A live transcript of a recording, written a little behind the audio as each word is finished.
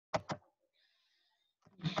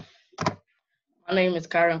My name is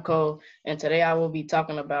Kyrent, and today I will be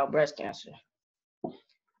talking about breast cancer.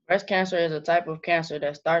 Breast cancer is a type of cancer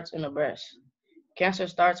that starts in the breast. Cancer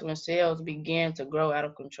starts when cells begin to grow out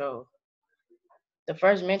of control. The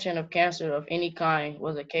first mention of cancer of any kind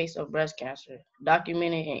was a case of breast cancer,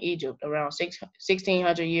 documented in Egypt around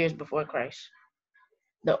 1600 years before Christ.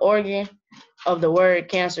 The origin of the word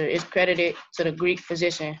cancer is credited to the Greek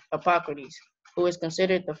physician Hippocrates, who is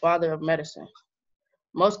considered the father of medicine.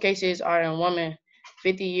 Most cases are in women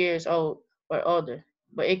 50 years old or older,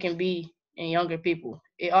 but it can be in younger people.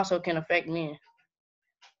 It also can affect men.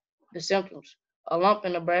 The symptoms: a lump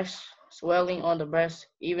in the breast, swelling on the breast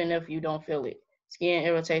even if you don't feel it, skin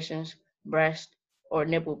irritations, breast or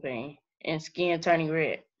nipple pain, and skin turning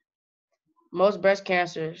red. Most breast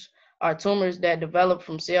cancers are tumors that develop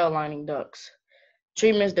from cell lining ducts.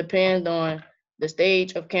 Treatments depend on the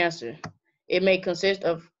stage of cancer. It may consist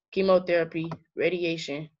of chemotherapy,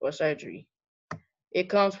 radiation, or surgery. It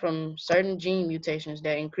comes from certain gene mutations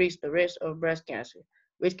that increase the risk of breast cancer,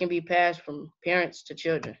 which can be passed from parents to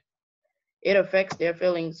children. It affects their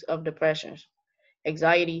feelings of depression.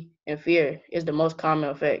 Anxiety and fear is the most common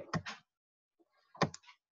effect.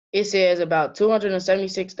 It says about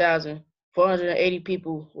 276,480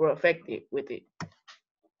 people were affected with it.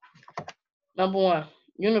 Number one,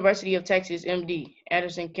 University of Texas MD,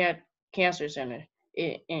 Anderson Cancer Center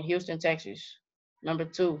in Houston, Texas. Number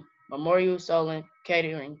two, Memorial Sloan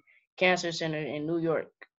Kettering Cancer Center in New York.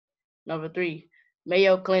 Number three,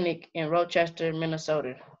 Mayo Clinic in Rochester,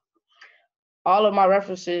 Minnesota. All of my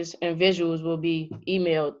references and visuals will be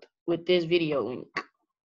emailed with this video link.